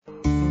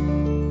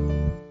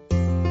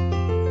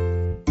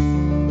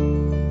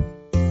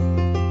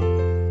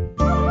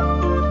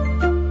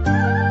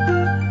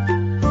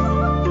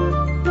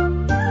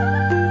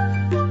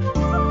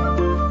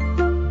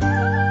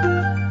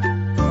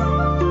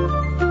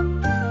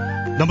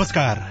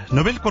नमस्कार।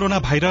 Novel corona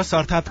virus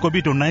अर्थात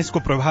COVID-19 को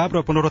प्रभाव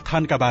र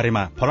पुनरुत्थानका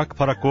बारेमा फरक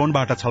फरक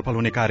कोणबाट छलफल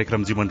हुने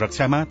कार्यक्रम जीवन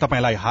रक्षामा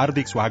तपाईंलाई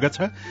हार्दिक स्वागत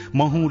छ।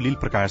 म हुँ लील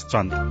प्रकाश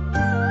चन्द।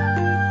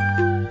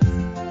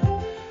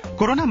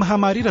 कोरोना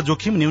महामारी र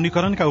जोखिम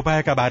न्यूनीकरणका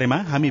उपायका बारेमा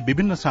हामी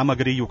विभिन्न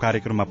सामग्री यो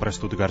कार्यक्रममा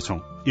प्रस्तुत गर्छौं।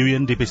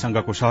 यूएनडीपी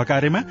संघको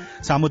सहकार्यमा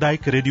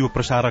सामुदायिक रेडियो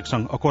प्रसारक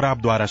संघ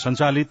अकोराबद्वारा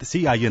संचालित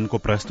सीआईएन को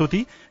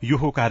प्रस्तुति यो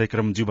हो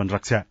कार्यक्रम जीवन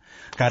रक्षा।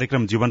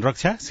 कार्यक्रम जीवन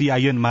रक्षा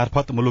सीआईएन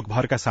मार्फत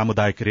मुलुकभरका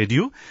सामुदायिक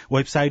radio,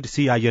 website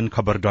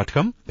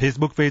CINखबर.com,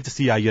 Facebook page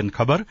CIN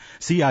खबर,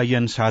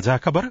 सीआईएन साझा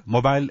खबर,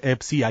 मोबाइल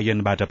एप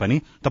सीआईएनबाट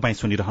पनि तपाई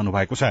सुनिरहनु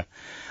भएको छ।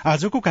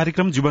 आजको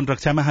कार्यक्रम जीवन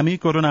रक्षामा हामी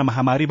कोरोना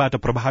महामारीबाट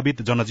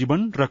प्रभावित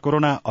जनजीवन र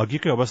कोरोना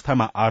अघिकै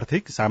अवस्थामा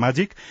आर्थिक,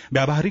 सामाजिक,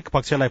 व्यावहारिक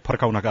पक्षलाई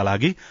फर्काउनका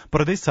लागि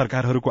प्रदेश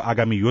सरकारहरूको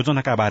आगामी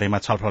योजनाका बारेमा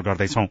छलफल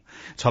गर्दैछौं।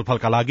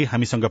 छलफलका लागि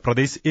हामीसँग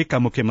प्रदेश 1 का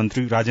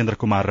मुख्यमन्त्री राजेन्द्र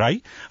कुमार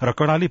राई र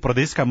कर्णाली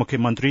प्रदेशका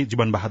मुख्यमन्त्री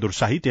जीवन बहादुर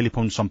शाही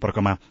टेलिफोन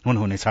सम्पर्कमा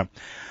हुनुहुनेछ।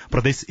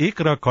 प्रदेश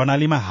 1 र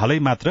कर्णालीमा हालै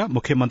मात्र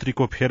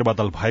मुख्यमन्त्रीको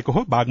फेरबदल भएको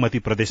हो। बागमती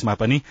प्रदेशमा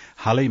पनि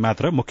हालै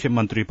मात्र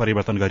मुख्यमन्त्री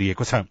परिवर्तन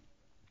गरिएको छ।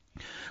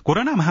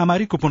 कोरोना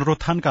महामारीको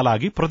पुनरुत्थानका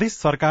लागि प्रदेश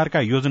सरकारका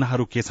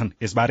योजनाहरू के छन्,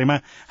 यसबारेमा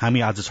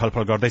हामी आज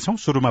छलफल गर्दैछौं।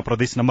 शुरूमा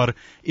प्रदेश नम्बर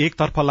 1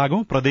 तर्फ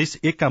लागौं। प्रदेश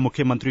 1 का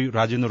मुख्यमन्त्री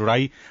राजेन्द्र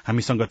राई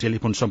हामीसँग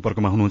टेलिफोन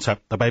सम्पर्कमा हुनुहुन्छ।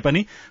 तपाई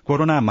पनि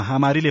कोरोना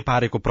महामारीले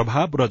पारेको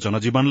प्रभाव र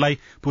जनजीवनलाई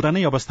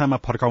पुरानै अवस्थामा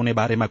फर्काउने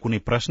बारेमा कुनै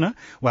प्रश्न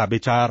वा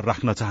विचार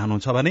राख्न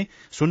चाहनुहुन्छ भने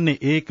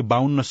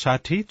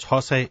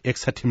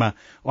 015260 मा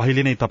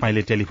अहिले नै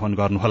तपाईले टेलिफोन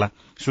गर्नुहोला।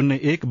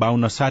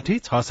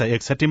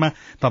 015260 मा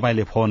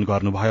तपाईले फोन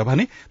गर्नुभयो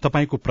भने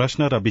तपाईको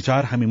प्रश्न र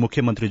विचार हामी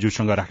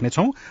मुख्यमन्त्रीज्यूसँग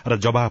राख्नेछौं र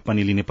जवाब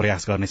पनि लिने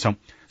प्रयास गर्नेछौं।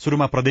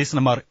 शुरूमा प्रदेश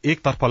नम्बर 1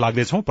 तर्फ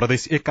लाग्दैछौं।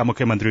 प्रदेश 1 का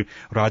मुख्यमन्त्री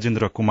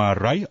राजेन्द्र कुमार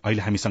राई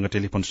अहिले हामीसँग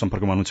टेलिफोन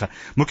सम्पर्कमा हुनुहुन्छ।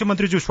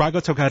 मुख्यमन्त्रीज्यू,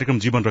 स्वागत छ कार्यक्रम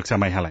जीवन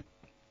रक्षामा यहाँलाई।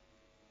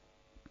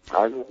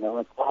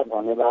 नमस्कार,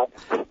 धन्यवाद।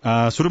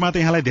 शुरूमा त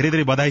यहाँलाई धेरै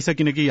धेरै बधाई छ,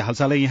 किनकि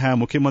हालसालै यहाँ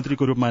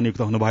मुख्यमन्त्रीको रूपमा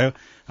नियुक्त हुनुभयो।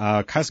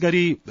 खास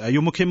गरी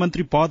यो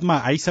मुख्यमन्त्री पदमा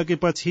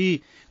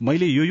आइसकेपछि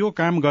मैले यो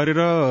काम गरेर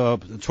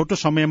छोटो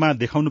समयमा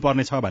देखाउनु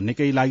पर्ने छ भन्ने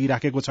केही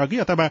लागिराखेको छ कि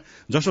अथवा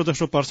जसो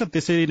जसो पर्छ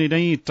त्यसरी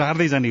नै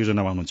टार्दै जाने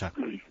योजनामा हुनुहुन्छ?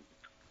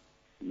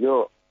 यो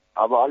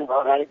अब अलिक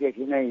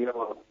अगाडिदेखि नै यो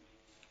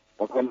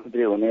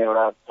मुख्यमन्त्री हुने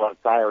एउटा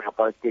चर्चा, एउटा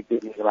परिस्थिति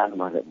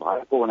निर्माण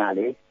भएको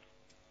हुनाले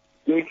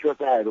केही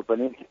सोचाइहरू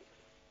पनि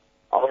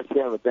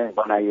अवश्य चाहिँ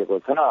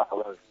बनाइएको छ।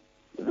 अब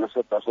जसो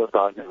तसो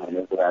चल्ने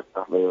भन्ने कुरा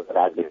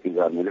राजनीति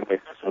गर्नेले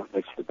त्यस्तो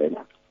सोच्नै छुट्दैन।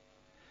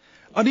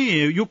 अनि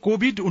यो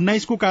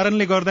कोभिड-19 को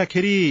कारणले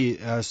गर्दाखेरि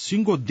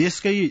सिंगो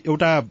देशकै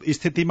एउटा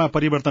स्थितिमा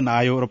परिवर्तन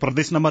आयो र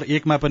प्रदेश नम्बर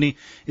 1 मा पनि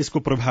यसको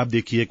प्रभाव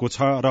देखिएको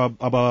छ र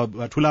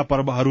अब ठूला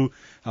पर्वहरू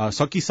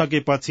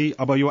सकिसकेपछि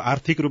अब यो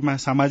आर्थिक रूपमा,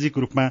 सामाजिक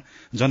रूपमा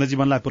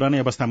जनजीवनलाई पुरानै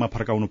अवस्थामा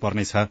फर्काउनु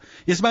पर्नेछ।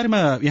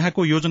 यसबारेमा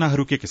यहाँको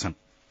योजनाहरू के छन्?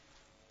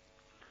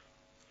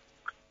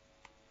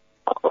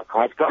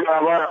 खास गरी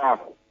अब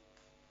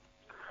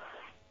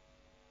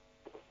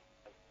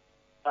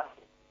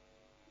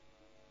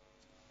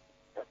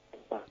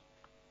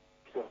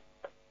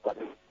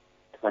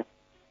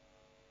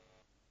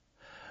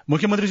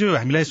मुख्यमन्त्रीज्यू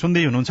हामीलाई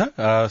सुन्दै हुनुहुन्छ?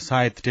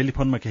 सायद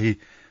टेलिफोनमा केही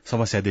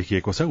समस्या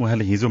देखिएको छ।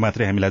 उहाँले हिजो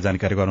मात्रै हामीलाई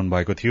जानकारी गराउनु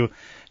भएको थियो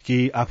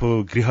कि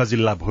आफू गृह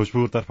जिल्ला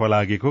भोजपुरतर्फ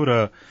लागेको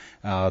र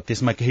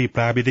त्यसमा केही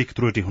प्राविधिक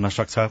त्रुटि हुन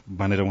सक्छ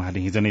भनेर उहाँले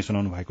हिजो नै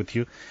सुनाउनु भएको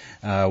थियो।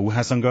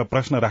 उहाँसँग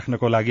प्रश्न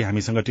राख्नको लागि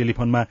हामीसँग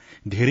टेलिफोनमा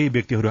धेरै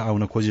व्यक्तिहरू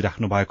आउन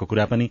खोजिराख्नु भएको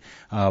कुरा पनि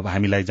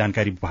हामीलाई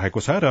जानकारी भएको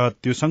छ र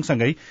त्यो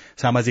सँगसँगै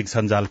सामाजिक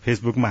सञ्जाल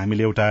फेसबुकमा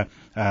हामीले एउटा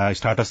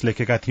स्टाटस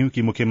लेखेका थियौं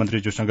कि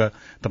मुख्यमन्त्रीज्यूसँग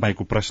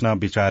तपाईको प्रश्न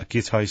विचार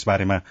के छ,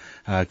 यसबारेमा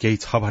केही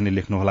छ भन्ने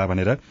लेख्नुहोला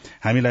भनेर।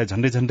 हामीलाई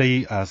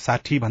झण्डै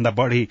 60 भन्दा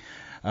बढी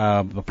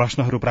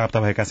प्रश्नहरू प्राप्त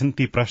भएका छन्।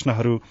 ती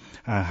प्रश्नहरू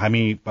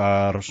हामी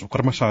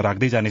क्रमशः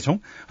राख्दै जानेछौं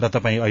र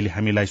तपाईँ अहिले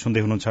हामीलाई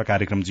सुन्दै हुनुहुन्छ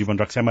कार्यक्रम जीवन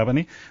रक्षामा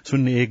पनि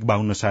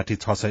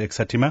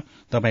 015260 मा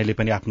तपाईले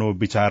पनि आफ्नो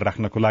विचार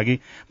राख्नको लागि,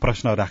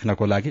 प्रश्न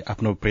राख्नको लागि,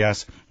 आफ्नो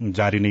प्रयास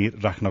जारी नै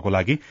राख्नको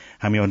लागि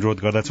हामी अनुरोध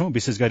गर्दछौं।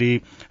 विशेष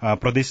गरी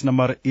प्रदेश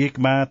नम्बर 1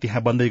 मा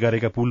त्यहाँ बन्दै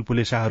गरेका पुल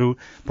पुलेसाहरू,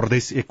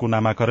 प्रदेश 1 को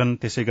नामाकरण,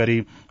 त्यसै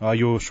गरी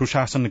यो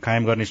सुशासन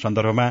कायम गर्ने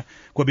सन्दर्भमा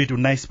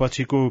कोभिड-19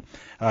 पछिको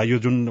यो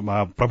जुन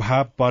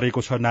प्रभाव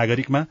परेको छ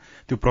नागरिकमा,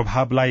 त्यो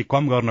प्रभावलाई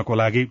कम गर्नको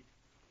लागि,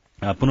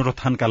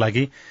 पुनरुत्थानका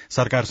लागि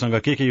सरकारसँग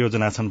के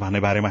योजना छन् भन्ने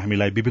बारेमा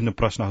हामीलाई विभिन्न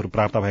प्रश्नहरू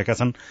प्राप्त भएका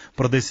छन्।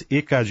 प्रदेश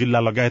 1 का जिल्ला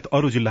लगायत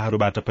अरू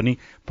जिल्लाहरूबाट पनि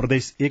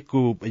प्रदेश 1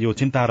 को यो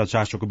चिन्ता र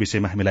चासोको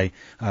विषयमा हामीलाई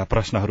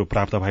प्रश्नहरू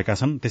प्राप्त भएका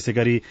छन्। त्यसै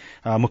गरी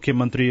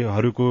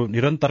मुख्यमन्त्रीहरूको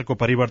निरन्तरको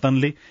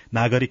परिवर्तनले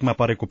नागरिकमा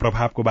परेको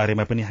प्रभावको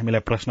बारेमा पनि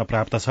हामीलाई प्रश्न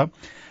प्राप्त छ।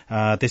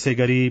 त्यसै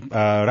गरी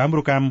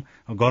राम्रो काम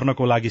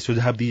गर्नको लागि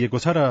सुझाव दिएको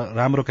छ र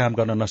राम्रो काम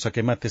गर्न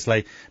नसकेमा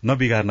त्यसलाई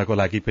नबिगार्नको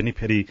लागि पनि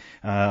फेरि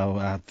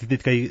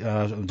त्यतिकै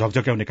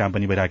झकझक्याउने काम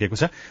पनि भइराखेको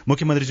छ।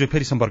 मुख्यमन्त्रीज्यू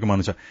फेरि सम्पर्कमा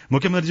हुनुहुन्छ।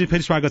 मुख्यमन्त्रीज्यू,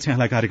 फेरि स्वागत छ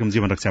यहाँलाई कार्यक्रम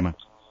जीवन रक्षामा।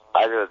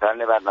 हजुर,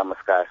 धन्यवाद,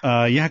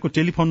 नमस्कार। यहाँको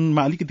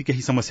टेलिफोनमा अलिकति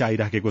केही समस्या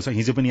आइराखेको छ।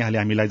 हिजो पनि यहाँले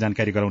हामीलाई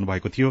जानकारी गराउनु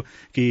भएको थियो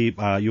कि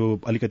यो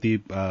अलिकति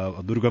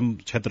दुर्गम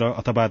क्षेत्र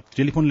अथवा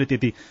टेलिफोनले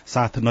त्यति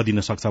साथ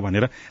नदिन सक्छ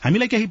भनेर।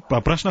 हामीलाई केही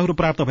प्रश्नहरू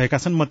प्राप्त भएका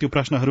छन्, म त्यो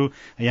प्रश्नहरू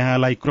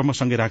यहाँलाई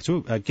क्रमसँगै राख्छु।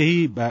 केही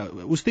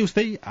उस्तै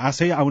उस्तै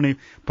आशय आउने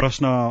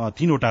प्रश्न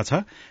 3वटा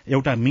छ।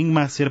 एउटा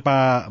मिङमा शेर्पा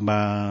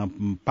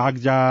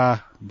पाक्जा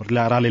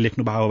राले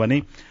लेख्नु भएको भने,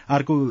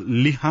 अर्को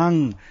लिहाङ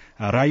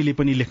राईले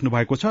पनि लेख्नु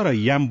भएको छ र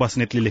याम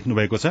बस्नेतले लेख्नु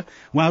भएको छ।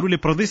 उहाँहरूले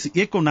प्रदेश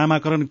 1 को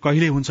नामाकरण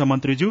कहिले हुन्छ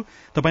मन्त्रीज्यू?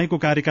 तपाईँको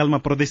कार्यकालमा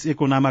प्रदेश 1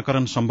 को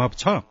नामाकरण सम्भव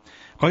छ?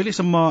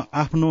 कहिलेसम्म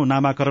आफ्नो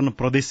नामाकरण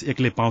प्रदेश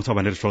 1 ले पाउँछ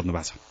भनेर सोध्नु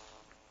भएको छ।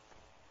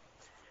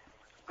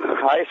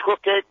 यसको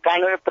केही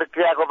कानुनी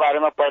प्रक्रियाको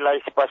बारेमा पहिला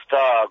स्पष्ट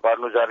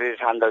गर्नु जरुरी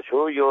ठान्दछु।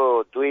 यो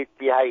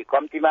 2/3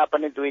 कम्तीमा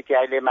पनि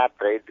 2/3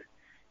 मात्रै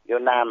यो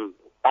नाम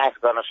पास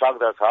गर्न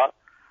सक्दछ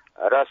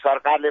र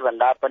सरकारले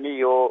भन्दा पनि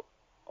यो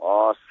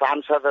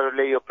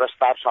सांसदहरूले यो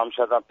प्रस्ताव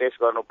संसदमा पेश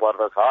गर्नु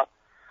पर्दछ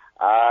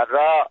र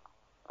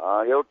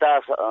एउटा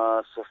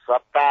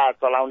सत्ता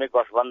चलाउने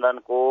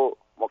गठबन्धनको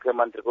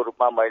मुख्यमन्त्रीको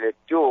रूपमा मैले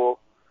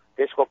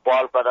त्यसको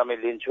पहल कदमी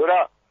लिन्छु र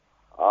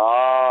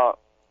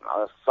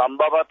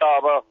सम्भवतः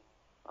अब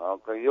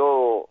यो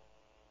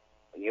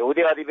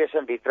हिउँदे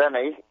अधिवेशनभित्र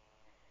नै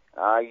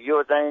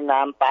यो चाहिँ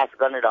नाम पास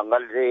गर्ने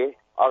ढङ्गले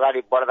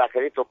अगाडि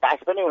बढ्दाखेरि त्यो पास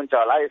पनि हुन्छ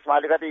होला। यसमा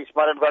अलिकति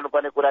स्मरण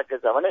गर्नुपर्ने कुरा के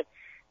छ भने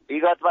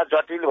विगतमा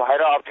जटिल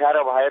भएर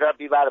अप्ठ्यारो भएर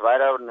विवाद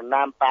भएर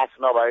नाम पास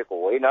नभएको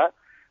होइन।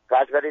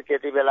 खास गरी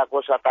त्यति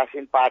बेलाको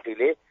सत्तासीन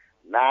पार्टीले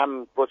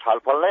नामको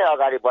छलफल नै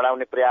अगाडि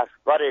बढाउने प्रयास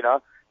गरेन।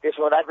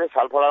 त्यसो हुँदाखेरि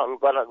छलफल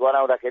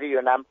गराउँदाखेरि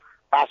यो नाम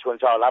पास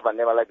हुन्छ होला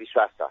भन्ने मलाई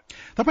विश्वास छ।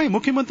 तपाईँ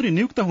मुख्यमन्त्री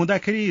नियुक्त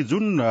हुँदाखेरि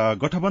जुन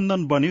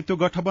गठबन्धन बन्यो त्यो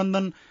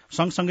गठबन्धन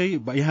सँगसँगै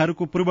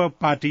यहाँहरूको पूर्व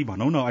पार्टी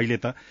भनौँ न अहिले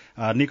त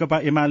नेकपा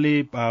एमाले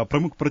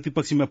प्रमुख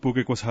प्रतिपक्षीमा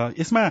पुगेको छ।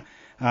 यसमा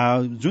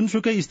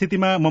जुनसुकै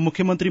स्थितिमा म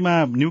मुख्यमन्त्रीमा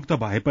नियुक्त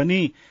भए पनि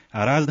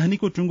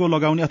राजधानीको टुङ्गो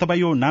लगाउने अथवा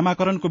यो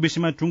नामाकरणको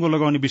विषयमा टुङ्गो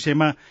लगाउने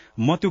विषयमा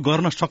म त्यो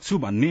गर्न सक्छु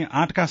भन्ने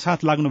आँटका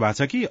साथ लाग्नु भएको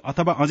छ कि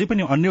अथवा अझै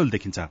पनि अन्यल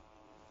देखिन्छ?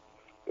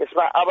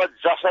 यसमा अब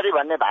जसरी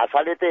भन्ने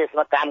भाषाले त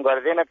यसमा काम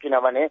गर्दैन,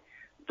 किनभने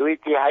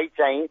 2/3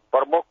 चाहिँ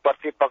प्रमुख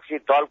प्रतिपक्षी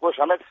दलको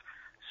समेत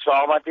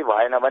सहमति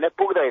भएन भने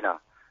पुग्दैन।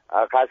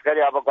 खास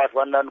गरी अब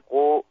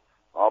गठबन्धनको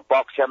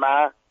पक्षमा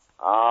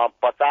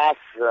 50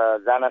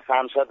 जना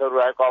सांसदहरू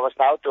रहेको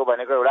अवस्था हो। त्यो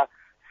भनेको एउटा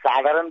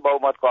साधारण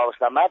बहुमतको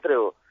अवस्था मात्रै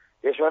हो।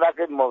 त्यसो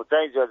हुँदाखेरि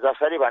चाहिँ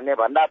जसरी भन्ने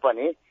भन्दा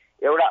पनि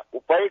एउटा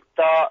उपयुक्त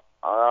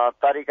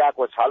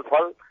तरिकाको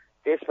छलफल,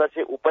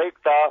 त्यसपछि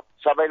उपयुक्त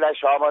सबैलाई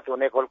सहमत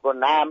हुने खालको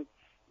नाम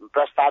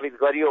प्रस्तावित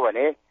गरियो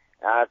भने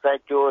चाहिँ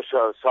त्यो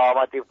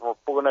सहमति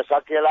पुग्न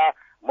सकिएला।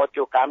 म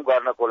त्यो काम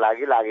गर्नको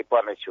लागि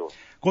पर्नेछु।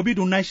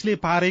 कोभिड-19 ले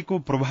पारेको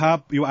प्रभाव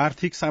यो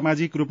आर्थिक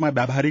सामाजिक रूपमा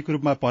व्यावहारिक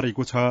रूपमा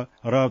परेको छ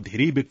र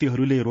धेरै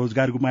व्यक्तिहरूले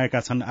रोजगार गुमाएका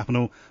छन्,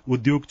 आफ्नो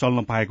उद्योग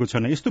चल्न पाएको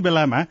छैन। यस्तो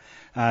बेलामा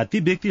ती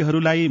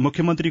व्यक्तिहरूलाई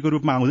मुख्यमन्त्रीको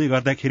रूपमा आउँदै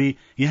गर्दाखेरि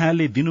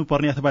यहाँले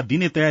दिनुपर्ने अथवा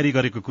दिने तयारी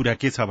गरेको कुरा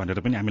के छ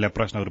भनेर पनि हामीलाई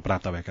प्रश्नहरू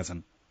प्राप्त भएका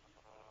छन्।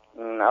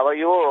 अब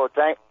यो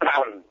चाहिँ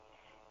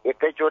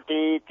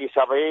एकैचोटि ती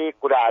सबै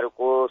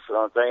कुराहरूको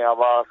चाहिँ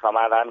अब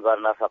समाधान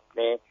गर्न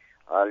सक्ने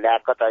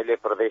ल्याकत अहिले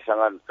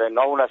प्रदेशसँग चाहिँ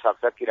नहुन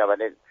सक्छ,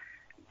 किनभने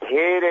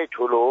धेरै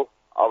ठुलो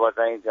अब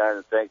चाहिँ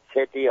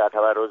क्षति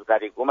अथवा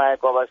रोजगारी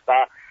गुमाएको अवस्था,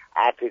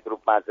 आर्थिक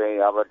रूपमा चाहिँ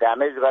अब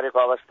ड्यामेज गरेको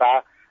अवस्था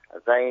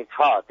चाहिँ छ।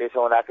 त्यसो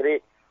हुँदाखेरि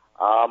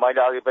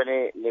मैले अघि पनि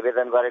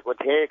निवेदन गरेको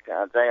थिएँ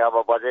चाहिँ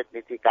अब बजेट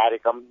नीति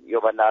कार्यक्रम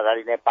योभन्दा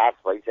अगाडि नै पास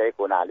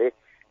भइसकेको हुनाले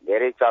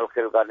धेरै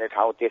चलखेल गर्ने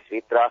ठाउँ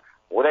त्यसभित्र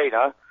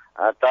हुँदैन।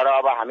 तर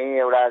अब हामी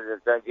एउटा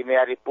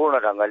जिम्मेवारीपूर्ण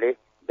ढङ्गले,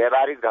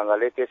 व्यावहारिक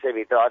ढङ्गले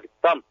त्यसैभित्र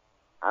अधिकतम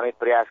हामी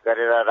प्रयास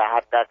गरेर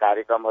राहतका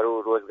कार्यक्रमहरू,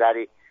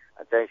 रोजगारी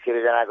चाहिँ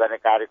सिर्जना गर्ने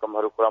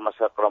कार्यक्रमहरू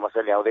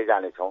क्रमशः ल्याउँदै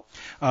जानेछौँ।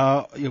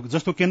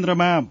 जस्तो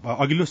केन्द्रमा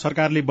अघिल्लो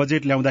सरकारले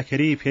बजेट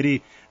ल्याउँदाखेरि फेरि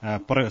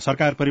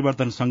सरकार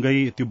परिवर्तनसँगै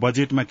त्यो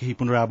बजेटमा केही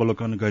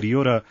पुनरावलोकन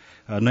गरियो र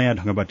नयाँ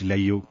ढङ्गबाट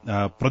ल्याइयो।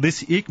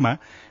 प्रदेश 1 मा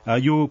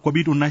यो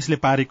कोभिड-19 ले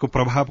पारेको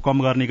प्रभाव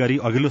कम गर्ने गरी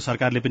अघिल्लो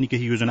सरकारले पनि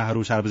केही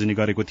योजनाहरू सार्वजनिक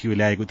गरेको थियो,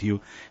 ल्याएको थियो।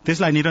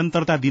 त्यसलाई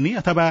निरन्तरता दिने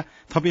अथवा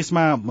थप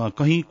यसमा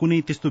कहीँ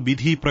कुनै त्यस्तो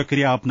विधि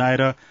प्रक्रिया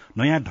अपनाएर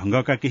नयाँ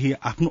ढङ्गका केही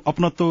आफ्नो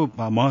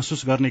अपनत्व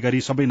महसुस गर्ने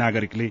गरी सबै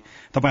नागरिकले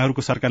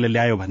तपाईहरूको सरकारले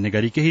ल्यायो भन्ने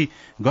गरी केही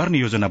गर्ने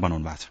योजना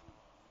बनाउनु भएको छ?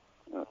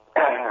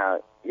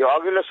 यो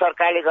अघिल्लो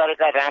सरकारले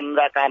गरेका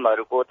राम्रा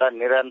कामहरूको त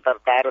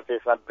निरन्तरता र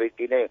त्यसमा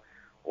वृद्धि नै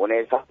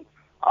हुनेछ।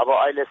 अब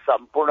अहिले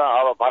सम्पूर्ण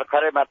अब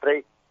भर्खरै मात्रै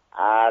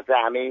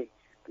चाहिँ हामी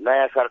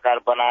नयाँ सरकार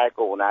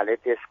बनाएको हुनाले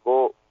त्यसको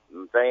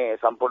चाहिँ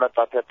सम्पूर्ण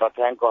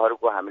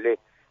तथ्याङ्कहरूको हामीले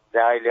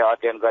चाहिँ अहिले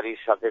अध्ययन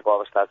गरिसकेको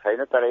अवस्था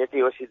छैन। तर यति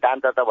हो,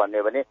 सिद्धान्त त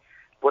भन्यो भने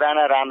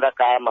पुराना राम्रा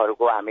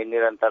कामहरूको हामी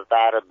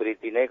निरन्तरता र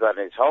वृद्धि नै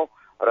गर्नेछौँ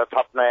र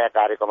थप नयाँ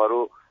कार्यक्रमहरू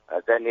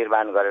चाहिँ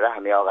निर्माण गरेर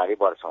हामी अगाडि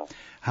बढ्छौँ।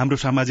 हाम्रो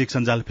सामाजिक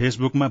सञ्जाल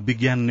फेसबुकमा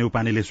विज्ञान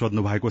नेउपानेले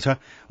सोध्नु भएको छ,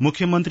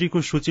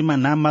 मुख्यमन्त्रीको सूचीमा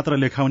नाम मात्र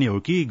लेखाउने हो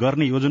कि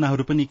गर्ने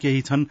योजनाहरू पनि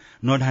केही छन्,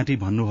 नढाँटी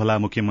भन्नुहोला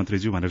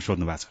मुख्यमन्त्रीज्यू भनेर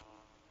सोध्नु भएको छ।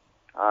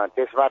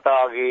 त्यसमा त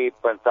अघि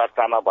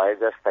चर्चामा भए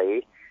जस्तै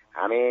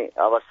हामी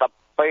अब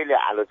सबैले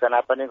आलोचना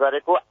पनि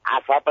गरेको,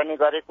 आशा पनि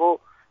गरेको,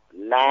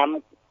 नाम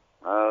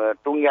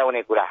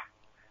टुङ्ग्याउने कुरा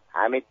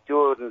हामी त्यो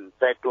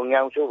चाहिँ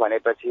टुङ्ग्याउँछौँ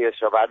भनेपछि यो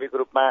स्वाभाविक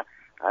रूपमा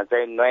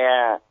चाहिँ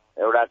नयाँ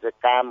एउटा चाहिँ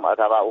काम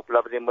अथवा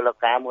उपलब्धिमूलक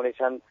काम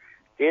हुनेछन्।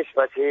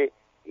 त्यसपछि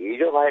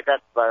हिजो भएका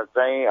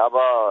चाहिँ अब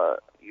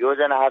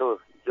योजनाहरू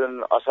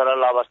जुन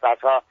असरल अवस्था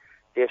छ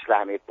त्यसलाई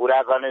हामी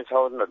पूरा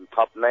गर्नेछौँ,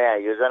 थप नयाँ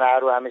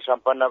योजनाहरू हामी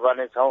सम्पन्न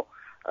गर्नेछौँ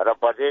र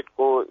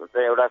बजेटको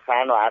चाहिँ एउटा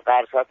सानो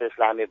आकार छ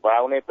त्यसलाई हामी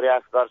बढाउने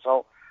प्रयास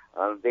गर्छौँ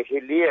देखि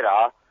लिएर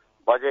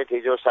बजेट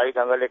हिजो सही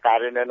ढङ्गले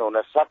कार्यान्वयन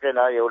हुन सकेन,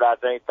 एउटा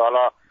चाहिँ तल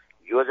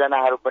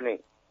योजनाहरू पनि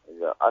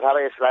अथवा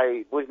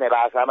यसलाई बुझ्ने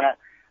भाषामा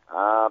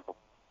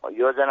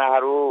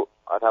योजनाहरू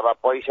अथवा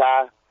पैसा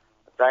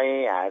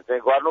चाहिँ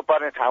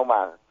गर्नुपर्ने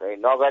ठाउँमा चाहिँ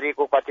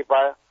नगरिएको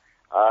कतिपय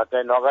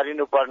चाहिँ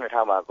नगरिनु पर्ने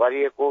ठाउँमा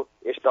गरिएको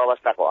यस्तो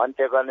अवस्थाको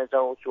अन्त्य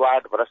गर्नेछौँ।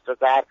 चुहाट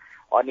भ्रष्टाचार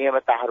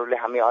अनियमितताहरूले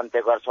हामी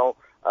अन्त्य गर्छौँ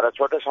र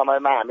छोटो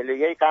समयमा हामीले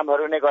यही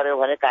कामहरू नै गर्यौँ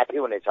भने काफी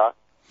हुनेछ।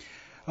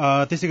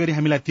 त्यसै गरी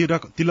हामीलाई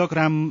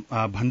तिलकराम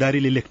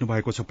भण्डारीले लेख्नु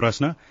भएको छ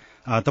प्रश्न,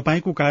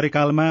 तपाईको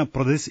कार्यकालमा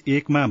प्रदेश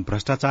 1 मा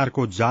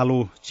भ्रष्टाचारको जालो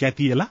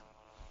च्यातिएला?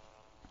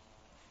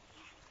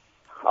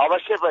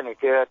 अवश्य पनि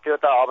त्यो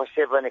त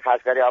अवश्य पनि, खास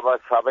गरी अब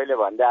सबैले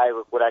भन्दै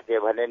आएको कुरा के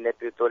भने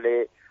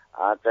नेतृत्वले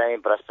चाहिँ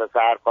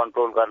भ्रष्टाचार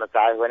कन्ट्रोल गर्न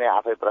चाह्यो भने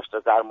आफै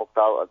भ्रष्टाचार मुक्त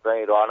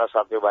चाहिँ रहन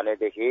सक्यो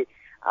भनेदेखि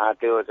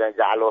त्यो चाहिँ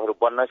जालोहरू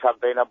बन्न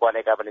सक्दैन,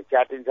 बनेका पनि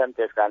च्यातिन्छन्।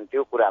 त्यसकारण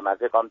त्यो कुरामा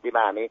चाहिँ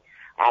कम्तीमा हामी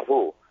आफू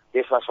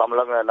त्यसमा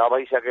संलग्न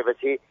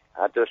नभइसकेपछि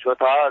त्यो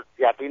स्वतः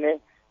च्यातिने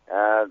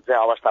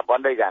चाहिँ अवस्था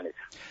बन्दै जानेछ।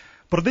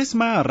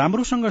 प्रदेशमा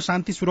राम्रोसँग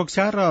शान्ति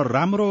सुरक्षा र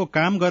राम्रो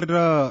काम गरेर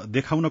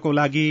देखाउनको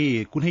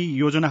लागि कुनै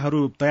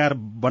योजनाहरू तयार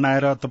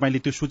बनाएर तपाईँले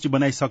त्यो सूची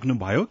बनाइसक्नु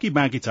भयो कि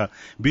बाँकी छ?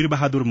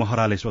 वीरबहादुर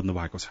महराले सोध्नु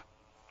भएको छ।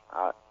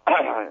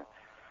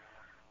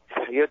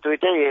 यो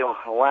दुइटै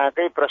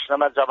उहाँकै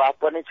प्रश्नमा जवाब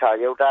पनि छ।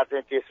 एउटा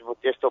चाहिँ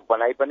त्यस्तो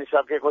बनाइ पनि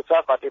सकेको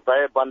छ,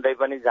 कतिपय बन्दै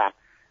पनि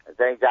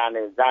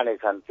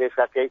जानेछन्।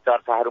 त्यसका केही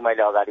चर्चाहरू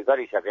मैले अगाडि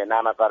गरिसकेँ,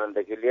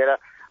 नामाकरणदेखि लिएर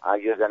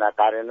योजना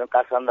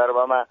कार्यान्वयनका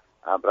सन्दर्भमा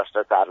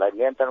भ्रष्टाचारलाई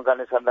नियन्त्रण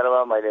गर्ने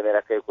सन्दर्भमा मैले मेरा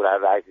केही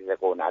कुराहरू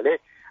राखिसकेको हुनाले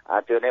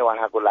त्यो नै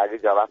उहाँको लागि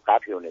जवाब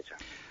काफी हुनेछ।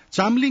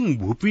 चामलिङ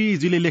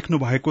भुपीजीले लेख्नु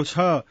भएको छ,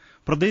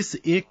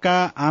 प्रदेश 1 का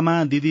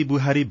आमा दिदी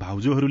बुहारी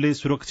भाउजूहरूले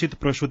सुरक्षित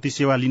प्रसुति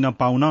सेवा लिन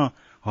पाउन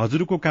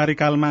हजुरको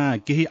कार्यकालमा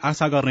केही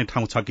आशा गर्ने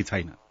ठाउँ छ कि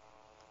छैन?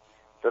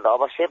 त्यो त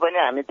अवश्य पनि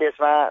हामी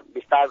त्यसमा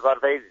विस्तार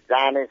गर्दै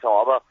जानेछौँ।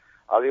 अब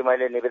अघि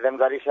मैले निवेदन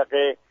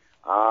गरिसकेँ,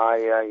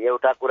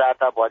 एउटा कुरा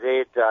त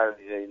बजेट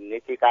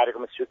नीति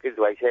कार्यक्रम स्वीकृत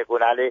भइसकेको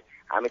हुनाले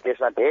हामी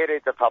त्यसमा धेरै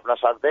त थप्न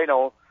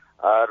सक्दैनौँ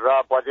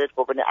र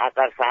बजेटको पनि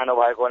आकार सानो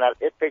भएको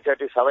हुनाले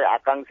एकैचोटि सबै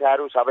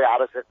आकांक्षाहरू सबै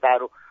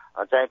आवश्यकताहरू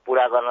चाहिँ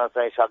पूरा गर्न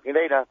चाहिँ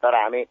सकिँदैन। तर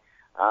हामी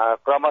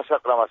क्रमशः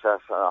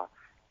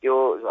त्यो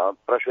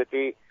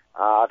प्रसुति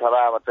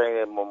अथवा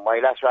चाहिँ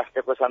महिला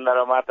स्वास्थ्यको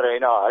सन्दर्भ मात्र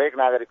होइन, हरेक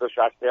नागरिकको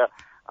स्वास्थ्य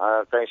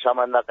चाहिँ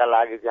सम्बन्धका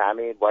लागि चाहिँ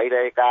हामी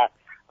भइरहेका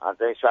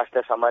चाहिँ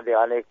स्वास्थ्य सम्बन्धी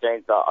अनेक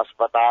चाहिँ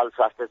अस्पताल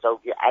स्वास्थ्य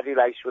चौकी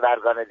आदिलाई सुधार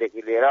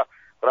गर्नेदेखि लिएर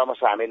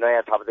क्रमशः हामी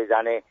नयाँ थप्दै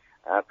जाने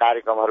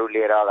कार्यक्रमहरू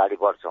लिएर अगाडि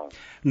बढ्छौँ।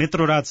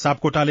 नेत्रराज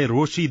सापकोटाले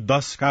रोशी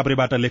 10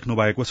 काभ्रेबाट लेख्नु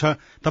भएको छ,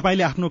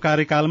 तपाईँले आफ्नो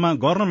कार्यकालमा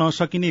गर्न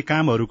नसकिने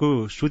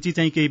कामहरूको सूची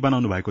चाहिँ केही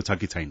बनाउनु भएको छ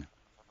कि छैन?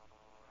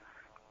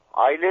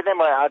 अहिले नै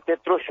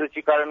त्यत्रो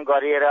सूचीकरण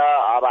गरिएर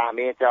अब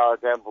हामी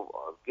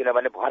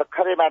किनभने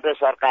भर्खरै मात्रै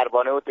सरकार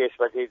बन्यो,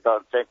 त्यसपछि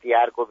चाहिँ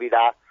तिहारको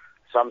विधा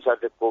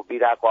संसदको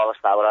विधाको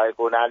अवस्था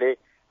रहेको हुनाले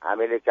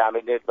हामीले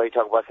क्याबिनेट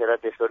बैठक बसेर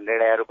त्यस्तो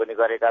निर्णयहरू पनि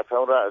गरेका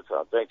छौँ र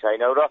चाहिँ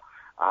छैनौँ र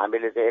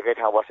हामीले चाहिँ एकै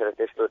ठाउँ बसेर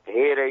त्यस्तो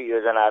धेरै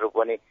योजनाहरू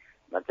पनि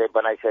चाहिँ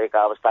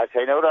बनाइसकेका अवस्था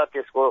छैनौँ र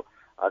त्यसको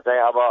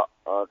चाहिँ अब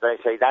चाहिँ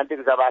सैद्धान्तिक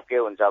जवाब के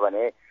हुन्छ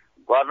भने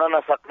गर्न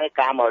नसक्ने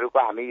कामहरूको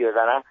हामी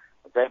योजना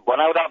चाहिँ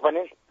बनाउँदा पनि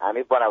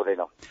हामी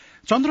बनाउँदैनौँ।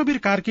 चन्द्रवीर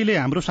कार्कीले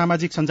हाम्रो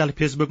सामाजिक सञ्जाल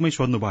फेसबुकमै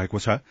सोध्नु भएको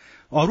छ,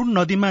 अरूण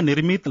नदीमा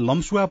निर्मित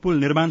लम्सुवा पुल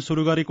निर्माण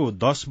शुरू गरेको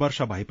 10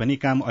 वर्ष भए पनि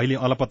काम अहिले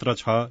अलपत्र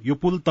छ, यो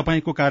पुल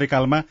तपाईँको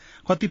कार्यकालमा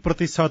कति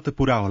प्रतिशत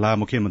पूरा होला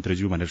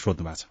मुख्यमन्त्रीज्यू भनेर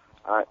सोध्नु भएको छ।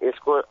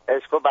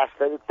 यसको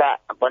वास्तविकता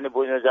पनि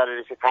बुझ्नु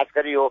जरुरी छ। खास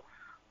गरी यो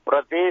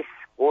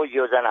प्रदेशको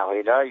योजना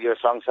होइन, यो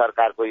संघ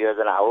सरकारको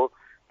योजना हो।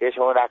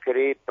 त्यसो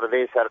हुँदाखेरि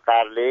प्रदेश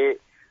सरकारले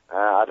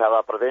अथवा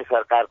प्रदेश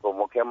सरकारको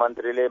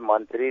मुख्यमन्त्रीले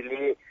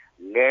मन्त्रीले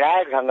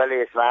निर्णायक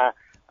ढङ्गले यसमा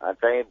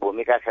चाहिँ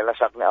भूमिका खेल्न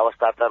सक्ने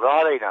अवस्था त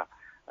रहँदैन।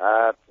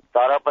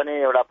 तर पनि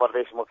एउटा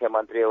प्रदेश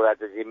मुख्यमन्त्री एउटा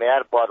चाहिँ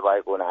जिम्मेवार पद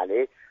भएको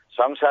हुनाले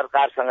संघ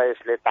सरकारसँग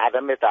यसले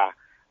तारतम्यता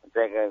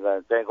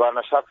चाहिँ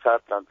गर्न सक्छ।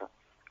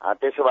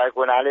 त्यसो भएको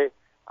हुनाले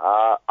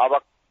अब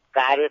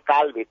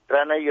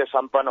कार्यकालभित्र नै यो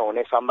सम्पन्न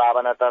हुने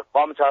सम्भावना त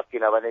कम छ,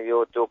 किनभने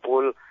यो त्यो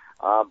पुल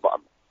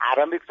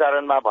आरम्भिक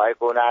चरणमा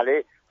भएको हुनाले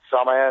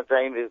समय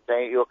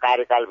चाहिँ यो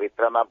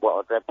कार्यकालभित्रमा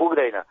चाहिँ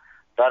पुग्दैन।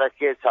 तर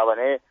के छ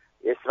भने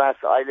यसमा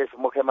अहिले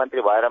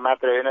मुख्यमन्त्री भएर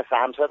मात्रै होइन,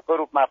 सांसदको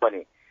रूपमा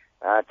पनि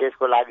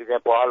त्यसको लागि चाहिँ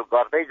पहल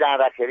गर्दै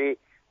जाँदाखेरि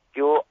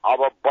त्यो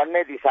अब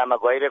बन्ने दिशामा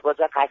गइरहेको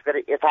छ। खास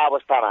गरी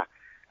यथावस्थामा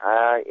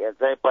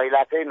चाहिँ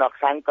पहिलाकै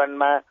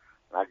नक्साङ्कनमा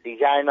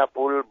डिजाइनमा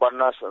पुल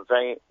बन्न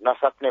चाहिँ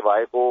नसक्ने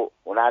भएको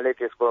हुनाले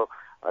त्यसको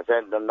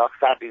चाहिँ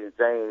नक्सा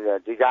चाहिँ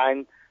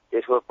डिजाइन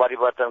त्यसको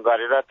परिवर्तन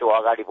गरेर त्यो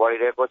अगाडि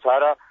बढिरहेको छ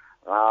र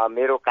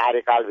मेरो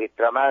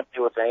कार्यकालभित्रमा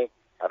त्यो चाहिँ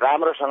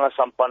राम्रोसँग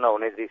सम्पन्न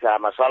हुने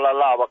दिशामा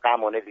सलल्ल अब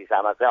काम हुने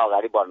दिशामा चाहिँ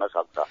अगाडि बढ्न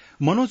सक्छ।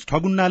 मनोज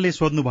ठगुन्नाले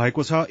सोध्नु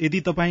भएको छ, यदि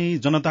तपाईँ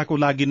जनताको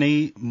लागि नै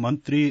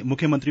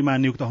मुख्यमन्त्रीमा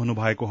नियुक्त हुनु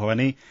भएको हो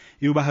भने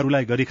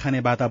युवाहरूलाई गरी खाने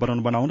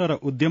वातावरण बनाउन र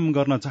उद्यम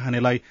गर्न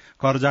चाहनेलाई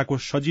कर्जाको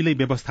सजिलै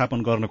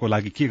व्यवस्थापन गर्नको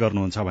लागि के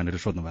गर्नुहुन्छ भनेर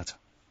सोध्नु भएको छ।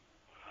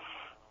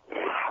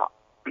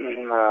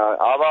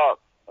 अब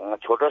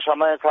छोटो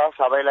समय छ,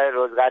 सबैलाई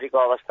रोजगारीको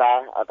अवस्था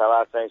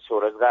अथवा चाहिँ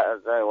स्वरोजगार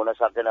चाहिँ हुन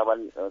सकेन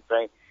भने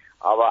चाहिँ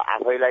अब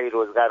आफैलाई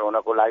रोजगार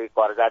हुनको लागि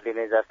कर्जा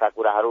दिने जस्ता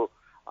कुराहरू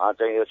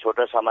चाहिँ यो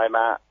छोटो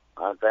समयमा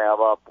चाहिँ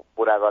अब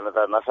पूरा गर्न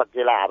त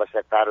नसकिएला,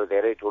 आवश्यकताहरू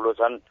धेरै ठूलो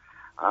छन्।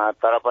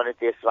 तर पनि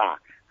त्यसमा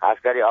खास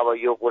गरी अब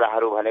यो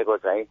कुराहरू भनेको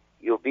चाहिँ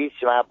यो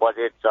बीचमा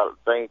बजेट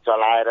चाहिँ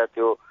चलाएर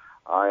त्यो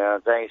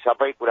चाहिँ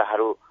सबै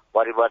कुराहरू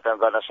परिवर्तन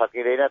गर्न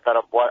सकिँदैन। तर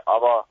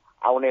अब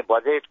आउने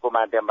बजेटको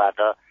माध्यमबाट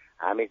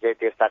हामी चाहिँ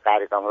त्यस्ता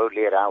कार्यक्रमहरू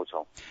लिएर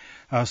आउँछौं।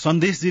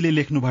 सन्देशजीले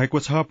लेख्नु भएको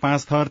छ,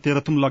 5 थर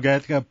तेह्रथुम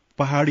लगायतका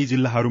पहाड़ी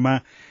जिल्लाहरूमा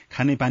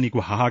खानेपानीको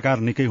हाहाकार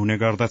निकै हुने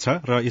गर्दछ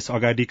र यस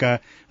अगाडिका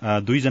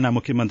 2 जना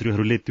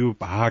मुख्यमन्त्रीहरूले त्यो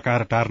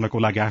हाहाकार टार्नको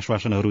लागि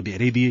आश्वासनहरू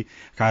धेरै दिए,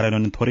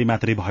 कार्यान्वयन थोरै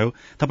मात्रै भयो।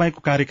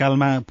 तपाईको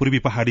कार्यकालमा पूर्वी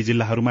पहाड़ी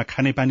जिल्लाहरूमा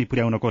खानेपानी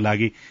पुर्याउनको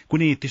लागि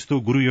कुनै त्यस्तो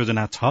गुरु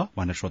योजना छ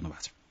भनेर सोध्नु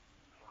भएको छ।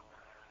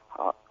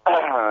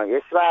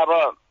 यसमा अब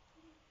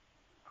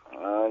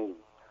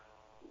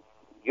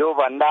यो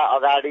भन्दा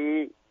अगाडि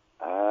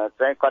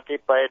चाहिँ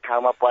कतिपय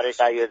ठाउँमा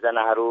परेका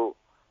योजनाहरू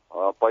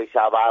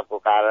पैसा अभावको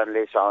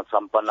कारणले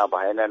सम्पन्न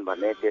भएनन्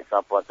भने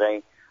त्यसमा चाहिँ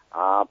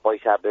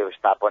पैसा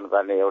व्यवस्थापन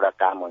गर्ने एउटा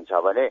काम हुन्छ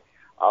भने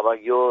अब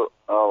यो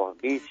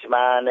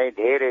बीचमा नै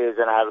धेरै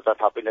योजनाहरू त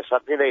थपिन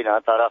सकिँदैन।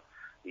 तर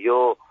यो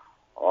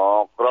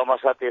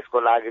क्रमशः त्यसको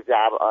लागि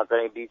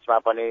चाहिँ बीचमा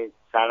पनि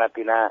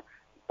सानातिना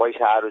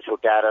पैसाहरू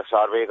छुट्याएर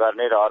सर्वे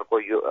गर्ने र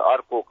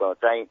अर्को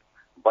चाहिँ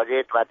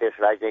बजेटमा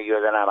त्यसलाई चाहिँ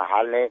योजनामा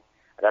हाल्ने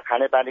र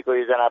खानेपानीको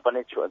योजना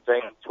पनि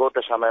चाहिँ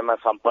छोटो समयमा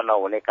सम्पन्न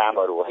हुने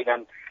कामहरू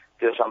होइनन्।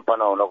 त्यो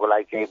सम्पन्न हुनको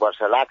लागि केही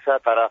वर्ष लाग्छ।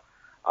 तर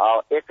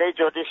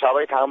एकैचोटि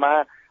सबै ठाउँमा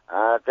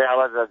चाहिँ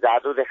अब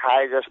जादु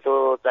देखाए जस्तो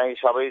चाहिँ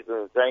सबै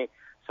चाहिँ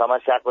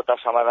समस्याको त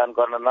समाधान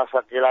गर्न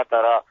नसकिएला।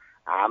 तर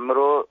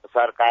हाम्रो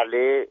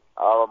सरकारले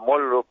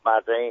मूल रूपमा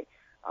चाहिँ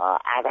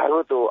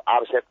आधारभूत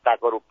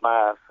आवश्यकताको रूपमा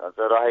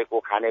रहेको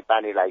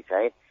खानेपानीलाई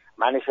चाहिँ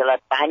मानिसहरूलाई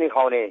पानी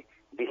खुवाउने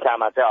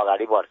दिशामा चाहिँ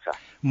अगाडि बढ्छ।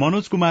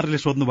 मनोज कुमारले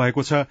सोध्नु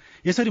भएको छ,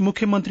 यसरी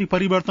मुख्यमन्त्री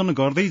परिवर्तन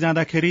गर्दै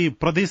जाँदाखेरि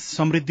प्रदेश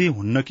समृद्धि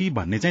हुन्न कि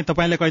भन्ने चाहिँ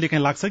तपाईलाई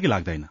कहिलेकाहीँ लाग्छ कि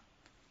लाग्दैन?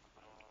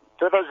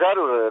 त्यो त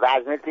जरुर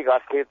राजनीतिक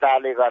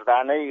अस्थिरताले गर्दा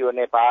नै यो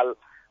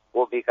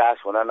नेपालको विकास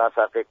हुन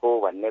नसकेको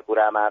भन्ने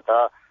कुरामा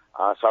त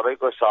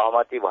सबैको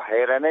सहमति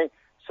भएर नै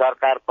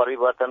सरकार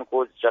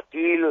परिवर्तनको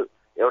जटिल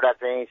एउटा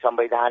चाहिँ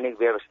संवैधानिक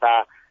व्यवस्था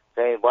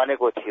चाहिँ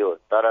बनेको थियो।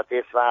 तर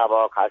त्यसमा अब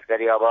खास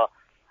गरी अब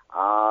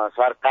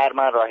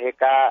सरकारमा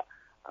रहेका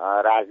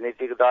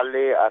राजनीतिक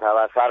दलले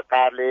अथवा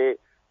सरकारले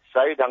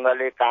सही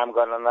ढंगले काम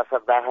गर्न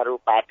नसक्दाहरू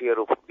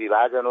पार्टीहरू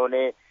विभाजन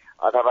हुने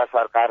अथवा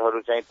सरकारहरू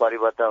चाहिँ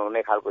परिवर्तन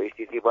हुने खालको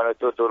स्थिति बन्यो।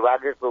 त्यो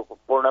दुर्भाग्यको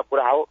पूर्ण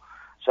कुरा हो।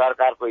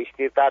 सरकारको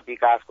स्थिरता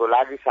विकासको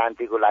लागि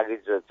शान्तिको लागि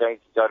चाहिँ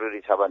जरुरी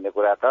छ भन्ने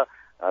कुरा त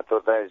त्यो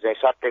चाहिँ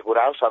सत्य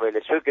कुरा हो, सबैले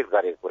स्वीकृत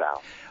गरेको कुरा हो।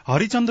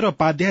 हरिचन्द्र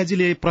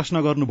पाध्यायजीले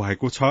प्रश्न गर्नु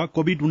भएको छ,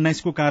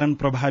 कोभिड-19 को कारण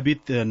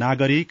प्रभावित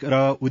नागरिक र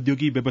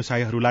उद्योगी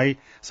व्यवसायीहरूलाई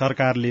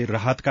सरकारले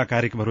राहतका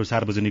कार्यक्रमहरू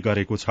सार्वजनिक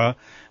गरेको छ।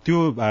 त्यो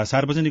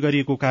सार्वजनिक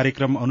गरिएको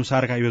कार्यक्रम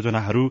अनुसारका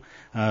योजनाहरू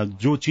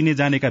जो चिने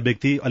जानेका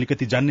व्यक्ति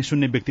अलिकति जान्ने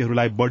सुन्ने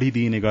व्यक्तिहरूलाई बढ़ी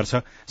दिइने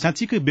गर्छ।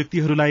 साँच्चीकै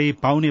व्यक्तिहरूलाई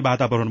पाउने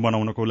वातावरण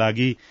बनाउनको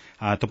लागि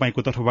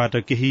तपाईको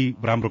तर्फबाट केही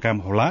राम्रो काम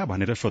होला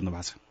भनेर सोध्नु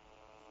भएको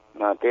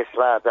छ।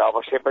 त्यसमा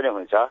अवश्य पनि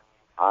हुन्छ।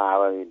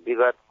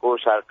 विगतको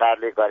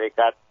सरकारले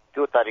गरेका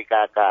त्यो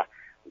तरिकाका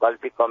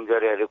गल्ती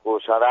कमजोरीहरूको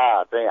सदा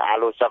चाहिँ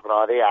आलोचक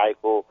रहँदै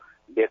आएको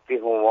व्यक्ति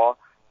हुँ म।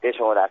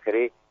 त्यसो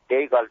हुँदाखेरि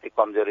त्यही गल्ती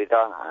कमजोरी त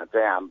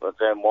चाहिँ हाम्रो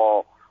चाहिँ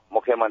म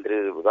मुख्यमन्त्री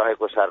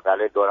रहेको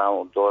सरकारले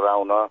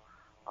दोहोऱ्याउन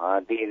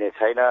दिइने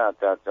छैन।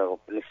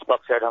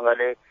 निष्पक्ष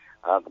ढंगले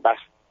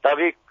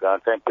वास्तविक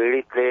चाहिँ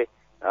पीडितले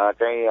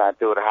चाहिँ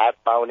त्यो राहत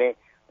पाउने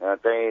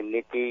चाहिँ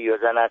नीति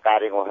योजना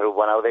कार्यक्रमहरू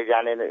बनाउँदै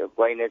जाने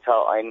गइनेछ।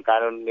 ऐन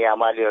कानून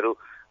नियमावलीहरू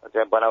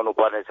चाहिँ बनाउनु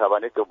पर्नेछ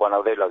भने त्यो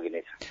बनाउँदै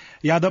लगिनेछ।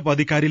 यादव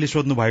अधिकारीले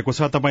सोध्नु भएको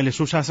छ, तपाईले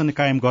सुशासन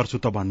कायम गर्छु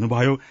त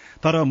भन्नुभयो,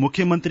 तर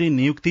मुख्यमन्त्री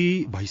नियुक्ति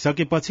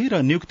भइसकेपछि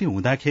र नियुक्ति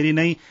हुँदाखेरि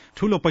नै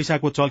ठूलो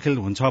पैसाको चलखेल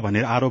हुन्छ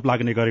भनेर आरोप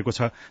लाग्ने गरेको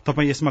छ।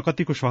 तपाई यसमा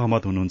कतिको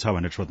सहमत हुनुहुन्छ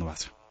भनेर सोध्नु भएको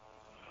छ।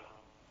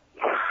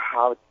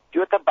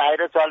 त्यो त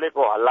बाहिर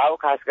चलेको हल्ला हो।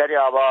 खास गरी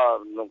अब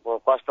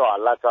कस्तो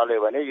हल्ला चल्यो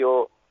भने यो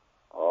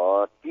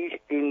 30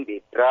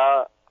 दिनभित्र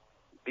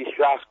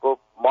विश्वासको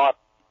मत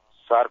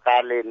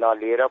सरकारले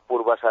नलिएर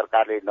पूर्व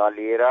सरकारले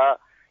नलिएर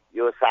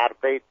यो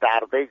सार्दै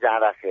टार्दै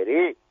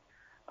जाँदाखेरि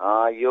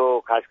यो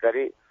खास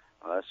गरी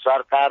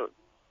सरकार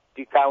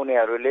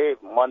टिकाउनेहरूले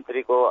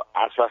मन्त्रीको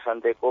आश्वासन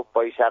दिएको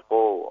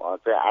पैसाको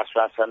चाहिँ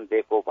आश्वासन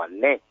दिएको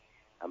भन्ने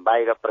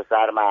बाहिर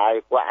प्रचारमा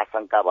आएको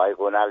आशंका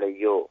भएको हुनाले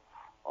यो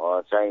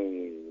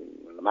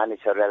चाहिँ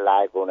मानिसहरूलाई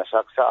लागेको हुन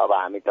सक्छ। अब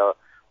हामी त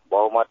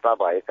बहुमतमा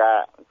भएका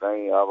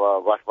चाहिँ अब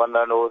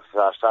गठबन्धन हो,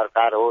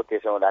 सरकार हो,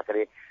 त्यसो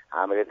हुँदाखेरि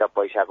हामीले त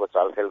पैसाको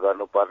चलखेल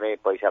गर्नुपर्ने,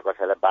 पैसा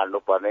कसैलाई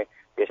बाँड्नुपर्ने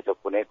त्यस्तो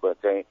कुनै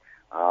चाहिँ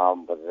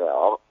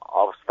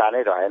अवस्था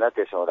नै रहेन।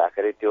 त्यसो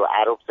हुँदाखेरि त्यो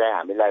आरोप चाहिँ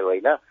हामीलाई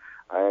होइन,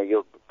 यो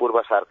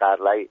पूर्व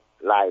सरकारलाई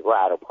लागेको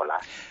आरोप होला।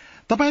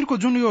 तपाईहरुको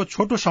जुन यो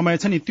छोटो समय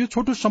छ नि, त्यो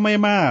छोटो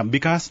समयमा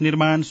विकास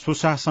निर्माण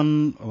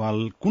सुशासन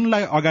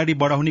कुनलाई अगाडि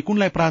बढाउने,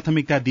 कुनलाई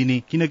प्राथमिकता दिने?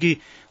 किनकि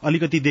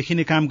अलिकति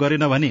देखिने काम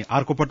गरेन भने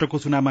अर्को पटकको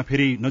चुनावमा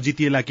फेरि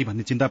नजितिएला कि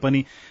भन्ने चिन्ता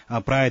पनि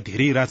प्राय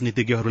धेरै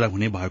राजनीतिज्ञहरूलाई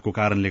हुने भएको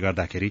कारणले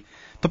गर्दाखेरि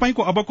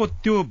तपाईको अबको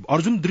त्यो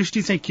अर्जुन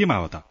दृष्टि चाहिँ केमा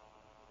हो त?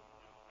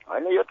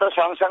 होइन, यो त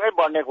सँगसँगै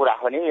बढ्ने कुरा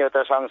हो नि, यो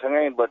त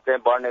सँगसँगै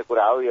बढ्ने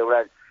कुरा हो।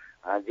 एउटा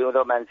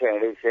जिउँदो मान्छे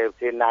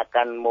हिँडिसकेपछि नाक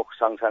कान मुख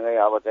सँगसँगै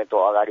अब चाहिँ त्यो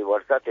अगाडि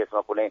बढ्छ,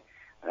 त्यसमा कुनै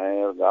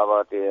अब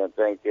त्यो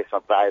चाहिँ त्यसमा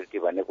प्रायोरिटी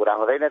भन्ने कुरा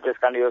हुँदैन।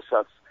 त्यसकारण यो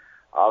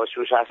अब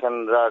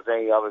सुशासन र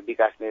चाहिँ अब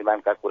विकास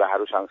निर्माणका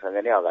कुराहरू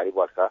सँगसँगै नै अगाडि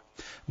बढ्छ।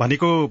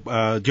 भनेको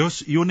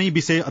यो नै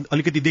विषय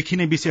अलिकति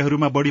देखिने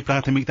विषयहरूमा बढी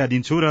प्राथमिकता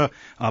दिन्छु र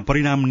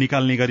परिणाम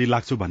निकाल्ने गरी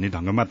लाग्छु भन्ने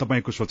ढंगमा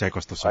तपाईको सोचाइ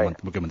कस्तो छ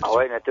मुख्यमन्त्री?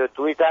 होइन, त्यो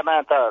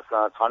दुईटामा त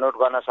छनौट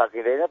गर्न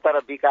सकिँदैन,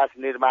 तर विकास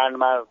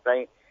निर्माणमा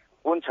चाहिँ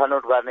कुन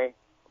छनौट गर्ने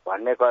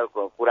भन्ने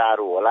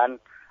कुराहरू होलान्।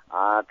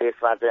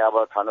 त्यसमा चाहिँ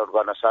अब छनौट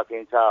गर्न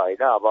सकिन्छ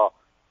होइन। अब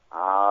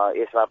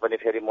यसमा पनि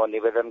फेरि म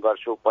निवेदन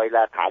गर्छु,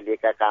 पहिला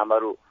थालिएका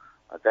कामहरू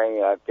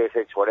चाहिँ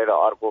त्यसै छोडेर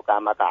अर्को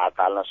काममा त हात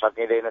हाल्न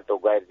सकिँदैन, त्यो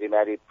गैर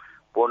जिम्मेवारी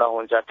पूर्ण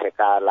हुन्छ,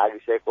 ठेक्का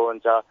लागिसकेको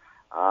हुन्छ,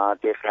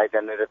 त्यसलाई त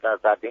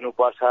निरन्तरता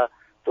दिनुपर्छ।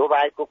 त्यो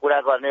बाहेकको कुरा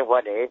गर्ने हो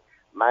भने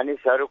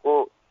मानिसहरूको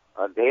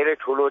धेरै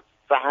ठुलो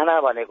चाहना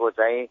भनेको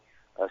चाहिँ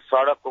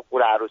सडकको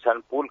कुराहरू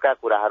छन्, पुलका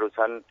कुराहरू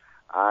छन्।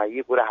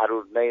 यी कुराहरू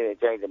नै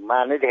चाहिँ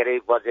नै धेरै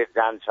बजेट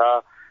जान्छ।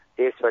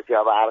 त्यसपछि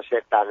अब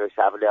आवश्यकताको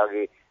हिसाबले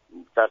अघि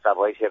चर्चा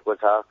भइसकेको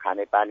छ,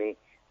 खानेपानी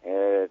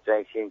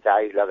चाहिँ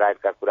सिंचाई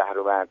लगायतका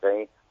कुराहरूमा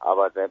चाहिँ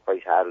अब चाहिँ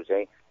पैसाहरू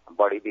चाहिँ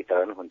बढी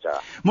वितरण हुन्छ।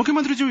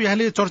 मुख्यमन्त्रीज्यू,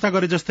 यहाँले चर्चा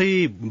गरे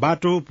जस्तै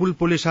बाटो, पुल,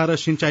 पोलेसा र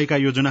सिंचाईका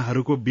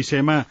योजनाहरूको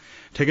विषयमा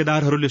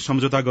ठेकेदारहरूले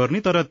सम्झौता गर्ने,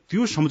 तर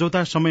त्यो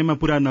सम्झौता समयमा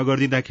पूरा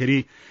नगरिदिँदाखेरि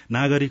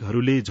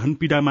नागरिकहरूले झन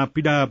पीड़ा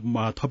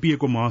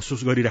थपिएको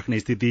महसुस गरिराख्ने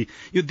स्थिति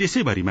यो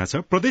देशैभरिमा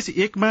छ। प्रदेश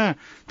 1 मा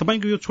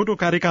तपाईको यो छोटो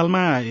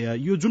कार्यकालमा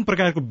यो जुन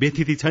प्रकारको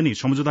व्यथिति छ नि,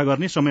 सम्झौता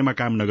गर्ने समयमा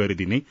काम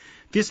नगरिदिने,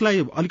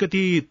 त्यसलाई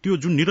अलिकति त्यो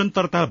जुन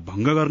निरन्तरता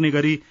भंग गर्ने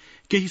गरी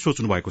केही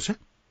सोच्नु भएको छ?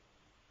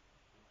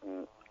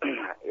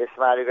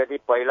 यसमा अलिकति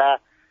पहिला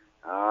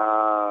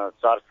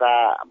चर्चा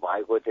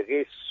भएको थियो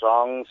कि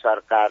संघ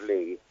सरकारले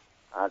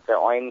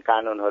चाहिँ ऐन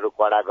कानूनहरू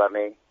कडा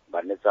गर्ने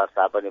भन्ने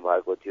चर्चा पनि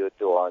भएको थियो।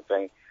 त्यो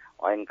चाहिँ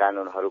ऐन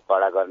कानूनहरू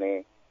कडा गर्ने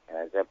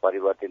चाहिँ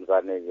परिवर्तन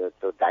गर्ने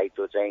त्यो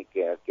दायित्व चाहिँ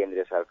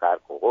केन्द्रीय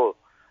सरकारको हो।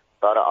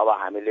 तर अब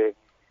हामीले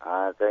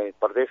चाहिँ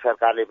प्रदेश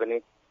सरकारले पनि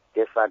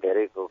त्यसमा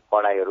धेरै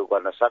कडाइहरू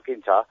गर्न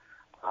सकिन्छ।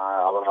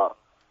 अब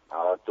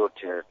त्यो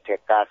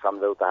ठेक्का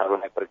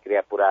सम्झौताहरूलाई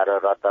प्रक्रिया पुऱ्याएर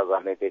रद्द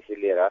गर्नेदेखि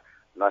लिएर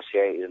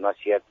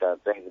नसिहत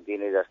चाहिँ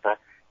दिने जस्ता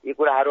यी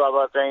कुराहरू अब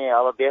चाहिँ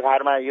अब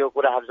व्यवहारमा यो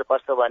कुराहरू चाहिँ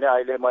कस्तो भने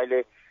अहिले मैले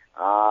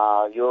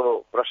यो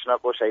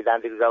प्रश्नको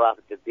सैद्धान्तिक जवाफ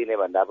दिने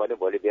भन्दा पनि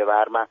भोलि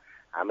व्यवहारमा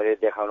हामीले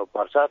देखाउनु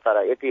पर्छ।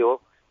 तर यति हो,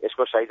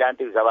 यसको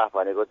सैद्धान्तिक जवाफ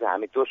भनेको चाहिँ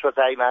हामी त्यो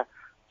सोचाइमा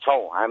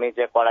छौँ, हामी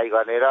चाहिँ कडाइ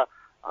गर्ने र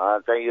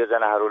चाहिँ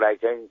योजनाहरूलाई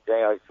चाहिँ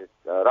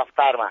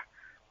रफ्तारमा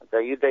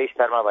चाहिँ युद्ध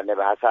स्तरमा भन्ने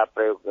भाषा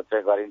प्रयोग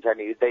चाहिँ गरिन्छ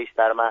नि, युद्ध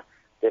स्तरमा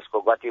त्यसको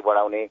गति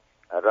बढाउने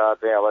र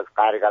चाहिँ अब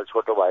कार्यकाल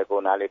छोटो भएको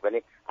हुनाले पनि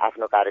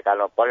आफ्नो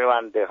कार्यकालमा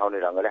परिमाण देखाउने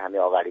ढंगले हामी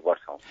अगाडि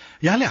बढ्छौं।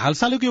 यहाँले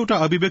हालसालको एउटा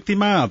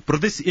अभिव्यक्तिमा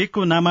प्रदेश 1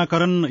 को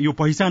नामाकरण यो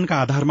पहिचानका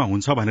आधारमा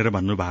हुन्छ भनेर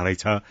भन्नु भएको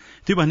छ,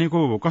 त्यो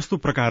भनेको कस्तो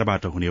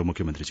प्रकारबाट हुने हो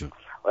मुख्यमन्त्रीज्यू?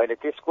 होइन,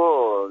 त्यसको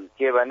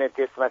के भने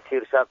त्यसमा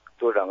शीर्षक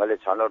त्यो ढंगले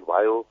छनौट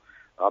भयो।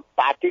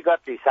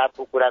 पार्टीगत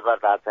हिसाबको कुरा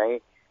गर्दा चाहिँ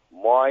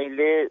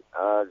मैले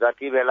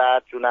जति बेला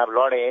चुनाव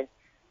लडे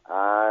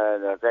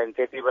चाहिँ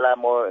त्यति बेला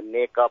म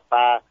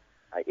नेकपा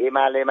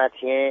एमालेमा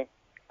थिएँ।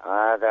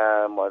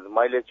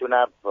 मैले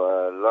चुनाव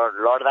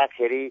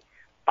लड्दाखेरि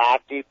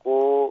पार्टीको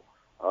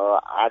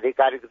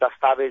आधिकारिक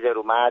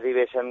दस्तावेजहरू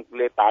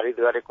महाधिवेशनले पारित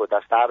गरेको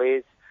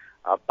दस्तावेज,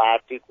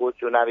 पार्टीको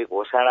चुनावी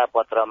घोषणा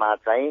पत्रमा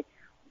चाहिँ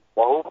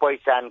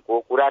बहुपहिचानको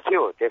कुरा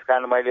थियो।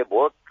 त्यसकारण मैले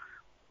भोट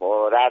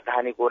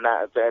राजधानीको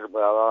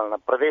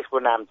प्रदेशको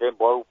नाम चाहिँ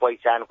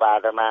बहुपहिचानको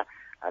आधारमा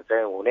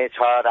चाहिँ हुनेछ,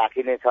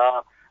 राखिनेछ,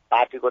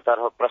 पार्टीको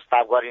तर्फ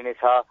प्रस्ताव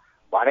गरिनेछ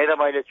भनेर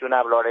मैले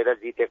चुनाव लडेर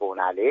जितेको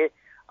हुनाले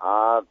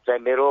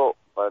चाहिँ मेरो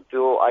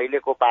त्यो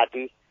अहिलेको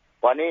पार्टी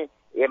पनि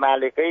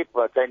एमालेकै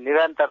चाहिँ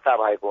निरन्तरता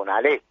भएको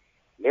हुनाले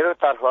मेरो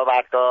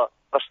तर्फबाट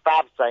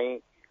प्रस्ताव चाहिँ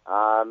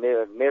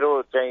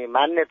मेरो चाहिँ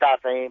मान्यता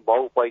चाहिँ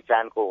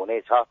बहुपहिचानको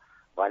हुनेछ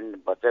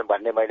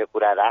भन्ने मैले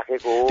कुरा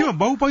राखेको हो। त्यो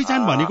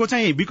बहुपहिचान भनेको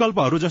चाहिँ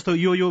विकल्पहरू जस्तो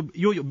यो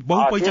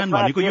बहुपहिचान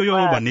भनेको यो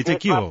भन्ने चाहिँ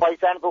के हो?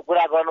 पहिचानको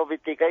कुरा गर्नु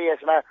बित्तिकै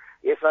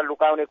यसमा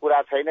लुकाउने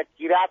कुरा छैन।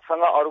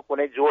 किराँतसँग अरू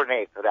कुनै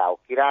जोड्ने कुरा हो,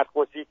 किराँत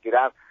कोशी,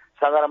 किराँत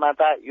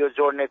सगरमाथा यो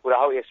जोड्ने कुरा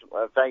हो। यस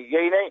चाहिँ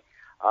यही नै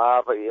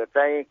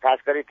चाहिँ खास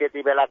गरी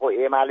त्यति बेलाको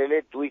एमाले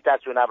 2टा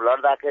चुनाव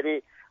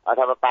लड्दाखेरि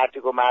अथवा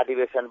पार्टीको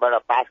महाधिवेशनबाट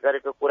पास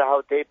गरेको कुरा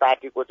हो। त्यही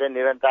पार्टीको चाहिँ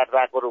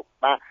निरन्तरताको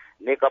रूपमा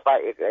नेकपा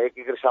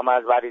एकीकृत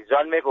समाजवादी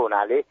जन्मेको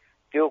हुनाले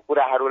त्यो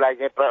कुराहरूलाई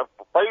चाहिँ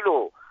पहिलो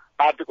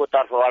पार्टीको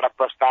तर्फबाट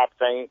प्रस्ताव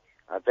चाहिँ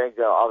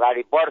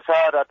अगाडि बढ्छ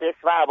र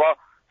त्यसमा अब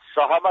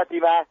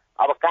सहमतिमा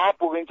अब कहाँ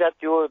पुगिन्छ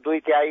त्यो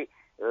 2/3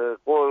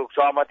 को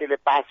सहमतिले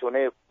पास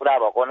हुने कुरा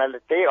भएको हुनाले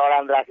त्यही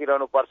अडान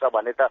राखिरहनु पर्छ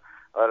भन्ने त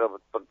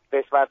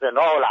त्यसमा चाहिँ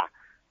नहोला।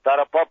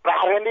 तर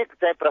प्रारम्भिक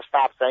चाहिँ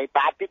प्रस्ताव चाहिँ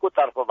पार्टीको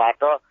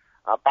तर्फबाट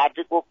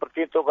पार्टीको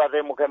प्रतिनिधित्व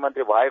गर्दै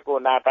मुख्यमन्त्री भएको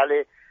नाताले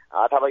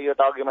अथवा यो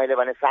त अघि मैले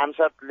भने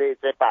सांसदले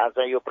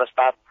चाहिँ यो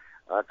प्रस्ताव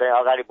चाहिँ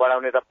अगाडि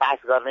बढाउने र पास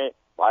गर्ने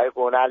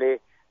भएको हुनाले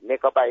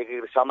नेकपा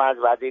एकीकृत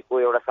समाजवादीको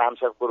एउटा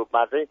सांसदको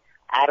रूपमा चाहिँ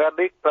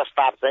आरम्भिक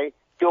प्रस्ताव चाहिँ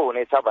त्यो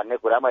हुनेछ भन्ने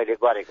कुरा मैले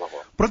गरेको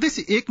हो। प्रदेश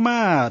 1 मा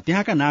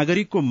त्यहाँका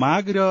नागरिकको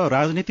माग र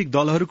राजनीतिक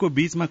दलहरूको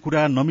बीचमा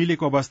कुरा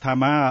नमिलेको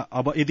अवस्थामा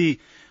अब यदि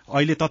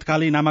अहिले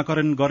तत्कालै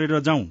नामाकरण गरेर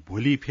जाउँ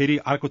भोलि फेरि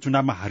अर्को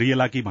चुनावमा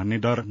हारिएला कि भन्ने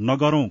डर,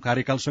 नगरौं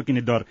कार्यकाल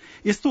सकिने डर,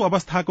 यस्तो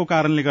अवस्थाको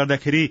कारणले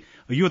गर्दाखेरि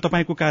यो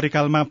तपाईको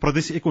कार्यकालमा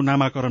प्रदेश 1 को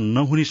नामाकरण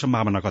नहुने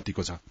सम्भावना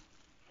कतिको छ?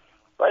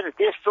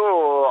 त्यस्तो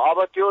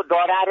अब त्यो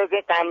डराएर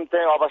चाहिँ काम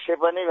चाहिँ अवश्य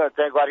पनि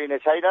चाहिँ गरिने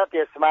छैन।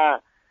 त्यसमा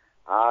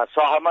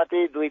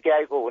सहमति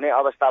 2/3 को हुने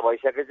अवस्था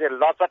भइसकेपछि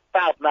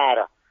लचकता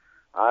अपनाएर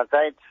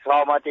चाहिँ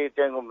सहमति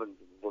चाहिँ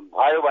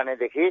भयो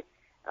भनेदेखि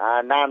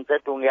नाम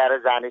चाहिँ टुङ्ग्याएर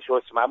जाने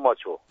सोचमा म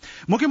छु।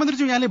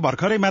 मुख्यमन्त्रीज्यू, यहाँले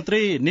भर्खरै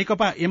मात्रै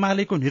नेकपा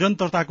एमालेको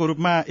निरन्तरताको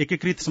रूपमा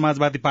एकीकृत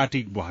समाजवादी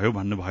पार्टी भयो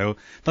भन्नुभयो,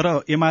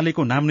 तर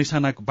एमालेको नाम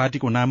निशाना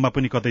पार्टीको नाममा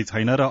पनि कतै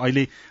छैन र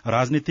अहिले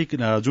राजनीतिक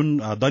जुन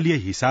दलीय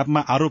हिसाबमा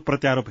आरोप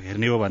प्रत्यारोप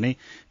हेर्ने हो भने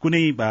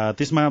कुनै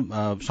त्यसमा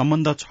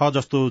सम्बन्ध छ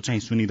जस्तो चाहिँ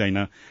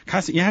सुनिदैन।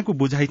 खास यहाँको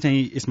बुझाइ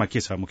चाहिँ यसमा के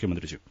छ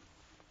मुख्यमन्त्रीज्यू?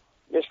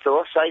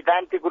 यस्तो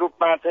सैद्धान्तिक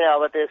रूपमा चाहिँ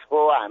अब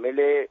त्यसको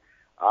हामीले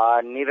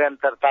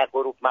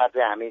निरन्तरताको रूपमा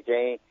चाहिँ हामी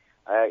चाहिँ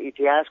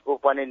इतिहासको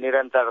पनि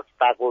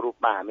निरन्तरताको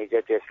रूपमा हामी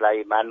चाहिँ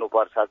त्यसलाई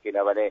मान्नुपर्छ।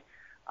 किनभने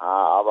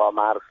अब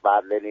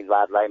मार्क्सवाद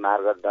लेनिनवादलाई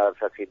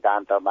मार्गदर्शक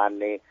सिद्धान्त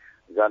मान्ने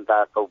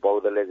जनताको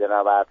बौद्धले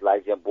जनवादलाई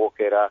चाहिँ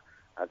बोकेर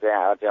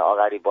चाहिँ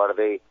अगाडि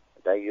बढ्दै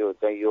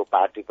यो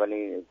पार्टी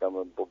पनि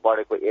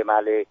बढेको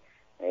एमाले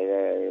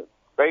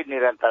कै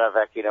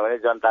निरन्तरता, किनभने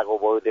जनताको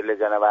बहुदलीय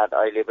जनवाद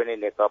अहिले पनि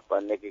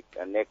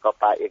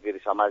नेकपा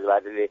एकीकृत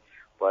समाजवादीले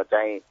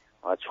चाहिँ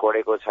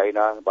छोडेको छैन।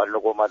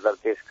 भन्नुको मतलब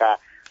त्यसका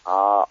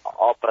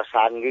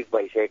अप्रासङ्गिक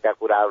भइसकेका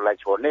कुराहरूलाई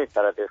छोड्ने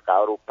तर त्यसका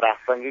अरू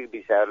प्रासङ्गिक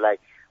विषयहरूलाई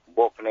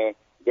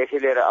बोक्नेदेखि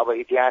लिएर अब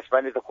इतिहास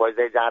पनि त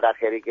खोज्दै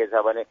जाँदाखेरि के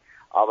छ भने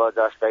अब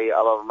जस्तै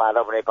अब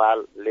माधव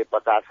नेपालले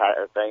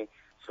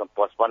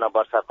 55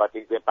 वर्ष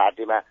कति चाहिँ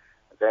पार्टीमा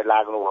चाहिँ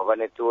लाग्नुभयो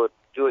भने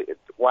त्यो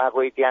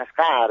उहाँको इतिहास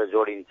कहाँ आएर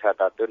जोडिन्छ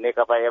त? त्यो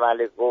नेकपा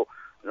एमालेको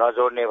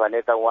नजोड्ने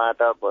भने त उहाँ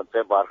त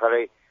चाहिँ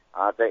भर्खरै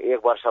चाहिँ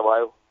 1 वर्ष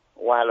भयो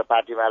उहाँले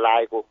पार्टीमा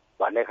लागेको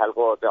भन्ने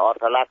खालको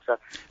अर्थ लाग्छ।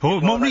 हो,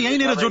 म पनि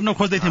यहीँनिर जोड्न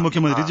खोज्दै थिएँ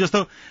मुख्यमन्त्री।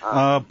 जस्तो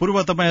पूर्व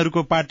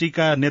तपाईँहरूको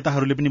पार्टीका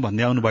नेताहरूले पनि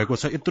भन्दै आउनु भएको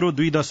छ, यत्रो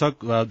 2 दशक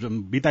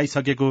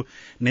बिताइसकेको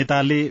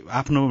नेताले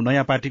आफ्नो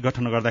नयाँ पार्टी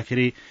गठन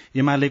गर्दाखेरि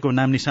एमालेको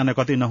नाम निशाना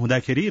कतै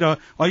नहुँदाखेरि र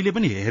अहिले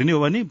पनि हेर्ने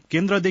हो भने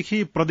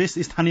केन्द्रदेखि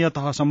प्रदेश स्थानीय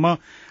तहसम्म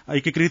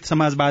एकीकृत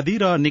समाजवादी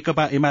र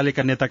नेकपा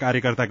एमालेका नेता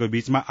कार्यकर्ताको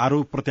बीचमा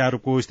आरोप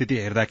प्रत्यारोपको स्थिति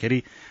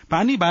हेर्दाखेरि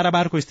पानी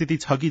बाराबारको स्थिति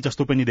छ कि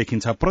जस्तो पनि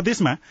देखिन्छ।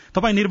 प्रदेशमा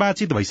तपाईँ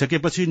निर्वाचित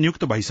भइसकेपछि,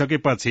 नियुक्त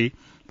भइसकेपछि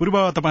पूर्व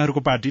तपाईँहरूको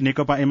पार्टी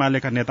नेकपा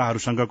एमालेका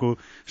नेताहरूसँगको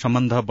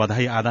सम्बन्ध,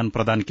 बधाई आदान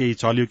प्रदान केही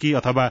चल्यो कि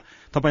अथवा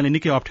तपाईँले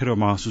निकै अप्ठ्यारो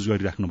महसुस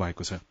गरिराख्नु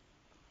भएको छ?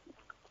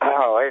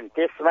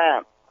 त्यसमा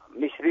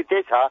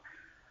मिश्रितै छ।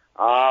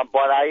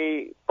 बधाई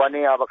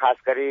पनि अब खास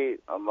गरी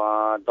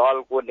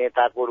दलको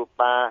नेताको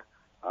रूपमा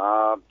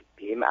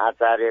भीम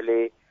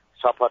आचार्यले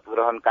शपथ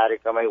ग्रहण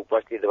कार्यक्रममै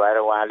उपस्थित भएर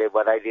उहाँले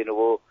बधाई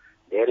दिनुभयो।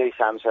 धेरै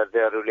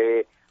सांसदहरूले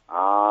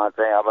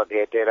चाहिँ अब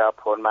भेटेर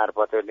फोन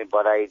मार्फत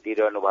बधाई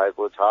दिइरहनु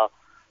भएको छ।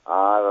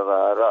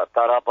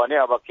 तर पनि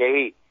अब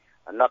केही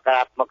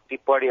नकारात्मक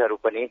टिप्पणीहरू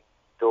पनि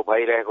त्यो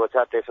भइरहेको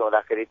छ। त्यसो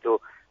हुँदाखेरि त्यो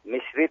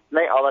मिश्रित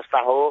नै अवस्था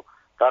हो।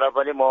 तर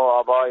पनि म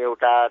अब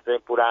एउटा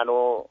चाहिँ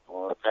पुरानो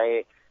चाहिँ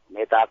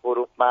नेताको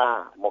रूपमा,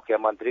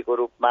 मुख्यमन्त्रीको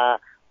रूपमा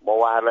म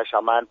उहाँहरूलाई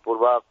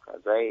सम्मानपूर्वक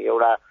चाहिँ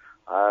एउटा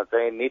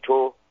चाहिँ मिठो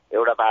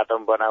एउटा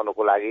वातावरण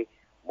बनाउनको लागि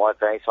म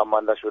चाहिँ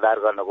सम्बन्ध सुधार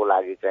गर्नको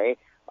लागि चाहिँ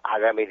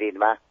आगामी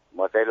दिनमा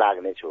म चाहिँ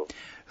लाग्नेछु।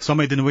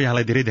 समय दिनुभयो,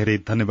 यहाँलाई धेरै धेरै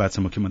धन्यवाद छ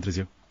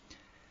मुख्यमन्त्रीज्यू।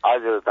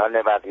 हजुर,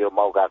 धन्यवाद यो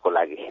मौकाको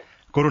लागि।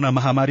 कोरोना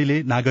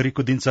महामारीले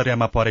नागरिकको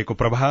दिनचर्यामा परेको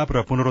प्रभाव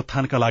र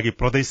पुनरुत्थानका लागि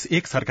प्रदेश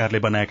 1 सरकारले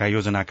बनाएका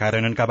योजना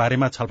कार्यान्वयनका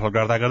बारेमा छलफल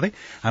गर्दा गर्दै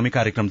हामी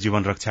कार्यक्रम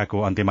जीवन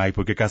रक्षाको अन्त्यमा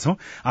आइपुगेका छौं।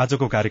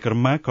 आजको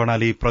कार्यक्रममा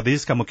कर्णाली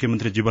प्रदेशका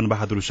मुख्यमन्त्री जीवन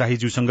बहादुर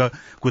शाहीज्यूसँग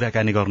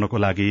कुराकानी गर्नको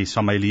लागि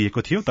समय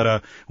लिएको थियो,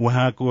 तर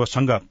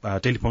उहाँकोसँग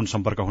टेलिफोन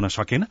सम्पर्क हुन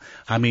सकेन।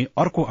 हामी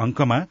अर्को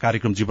अंकमा,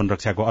 कार्यक्रम जीवन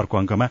रक्षाको अर्को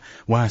अंकमा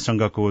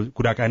उहाँसँगको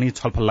कुराकानी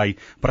छलफललाई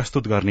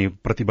प्रस्तुत गर्ने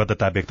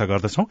प्रतिबद्धता व्यक्त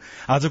गर्दछौं।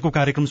 आजको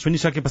कार्यक्रम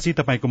सुनिसकेपछि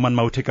तपाईको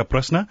मनमा उठेका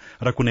प्रश्न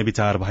र कुनै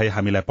विचार भए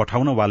हामीलाई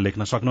पठाउन वा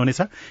लेख्न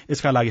सक्नुहुनेछ।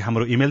 यसका लागि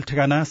हाम्रो इमेल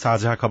ठेगाना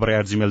साझा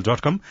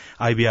खबर@gmail.com,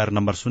 आईबीआर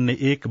नम्बर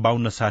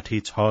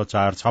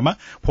 0152606646 मा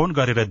फोन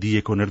गरेर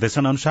दिएको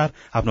निर्देशन अनुसार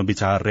आफ्नो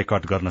विचार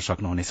रेकर्ड गर्न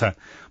सक्नुहुनेछ।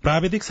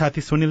 प्राविधिक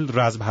साथी सुनिल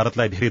राज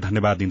भारतलाई धेरै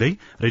धन्यवाद दिँदै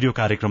रेडियो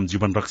कार्यक्रम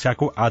जीवन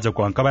रक्षाको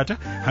आजको अंकबाट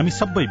हामी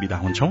सबै बिदा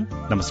हुन्छौं।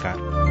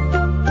 नमस्कार।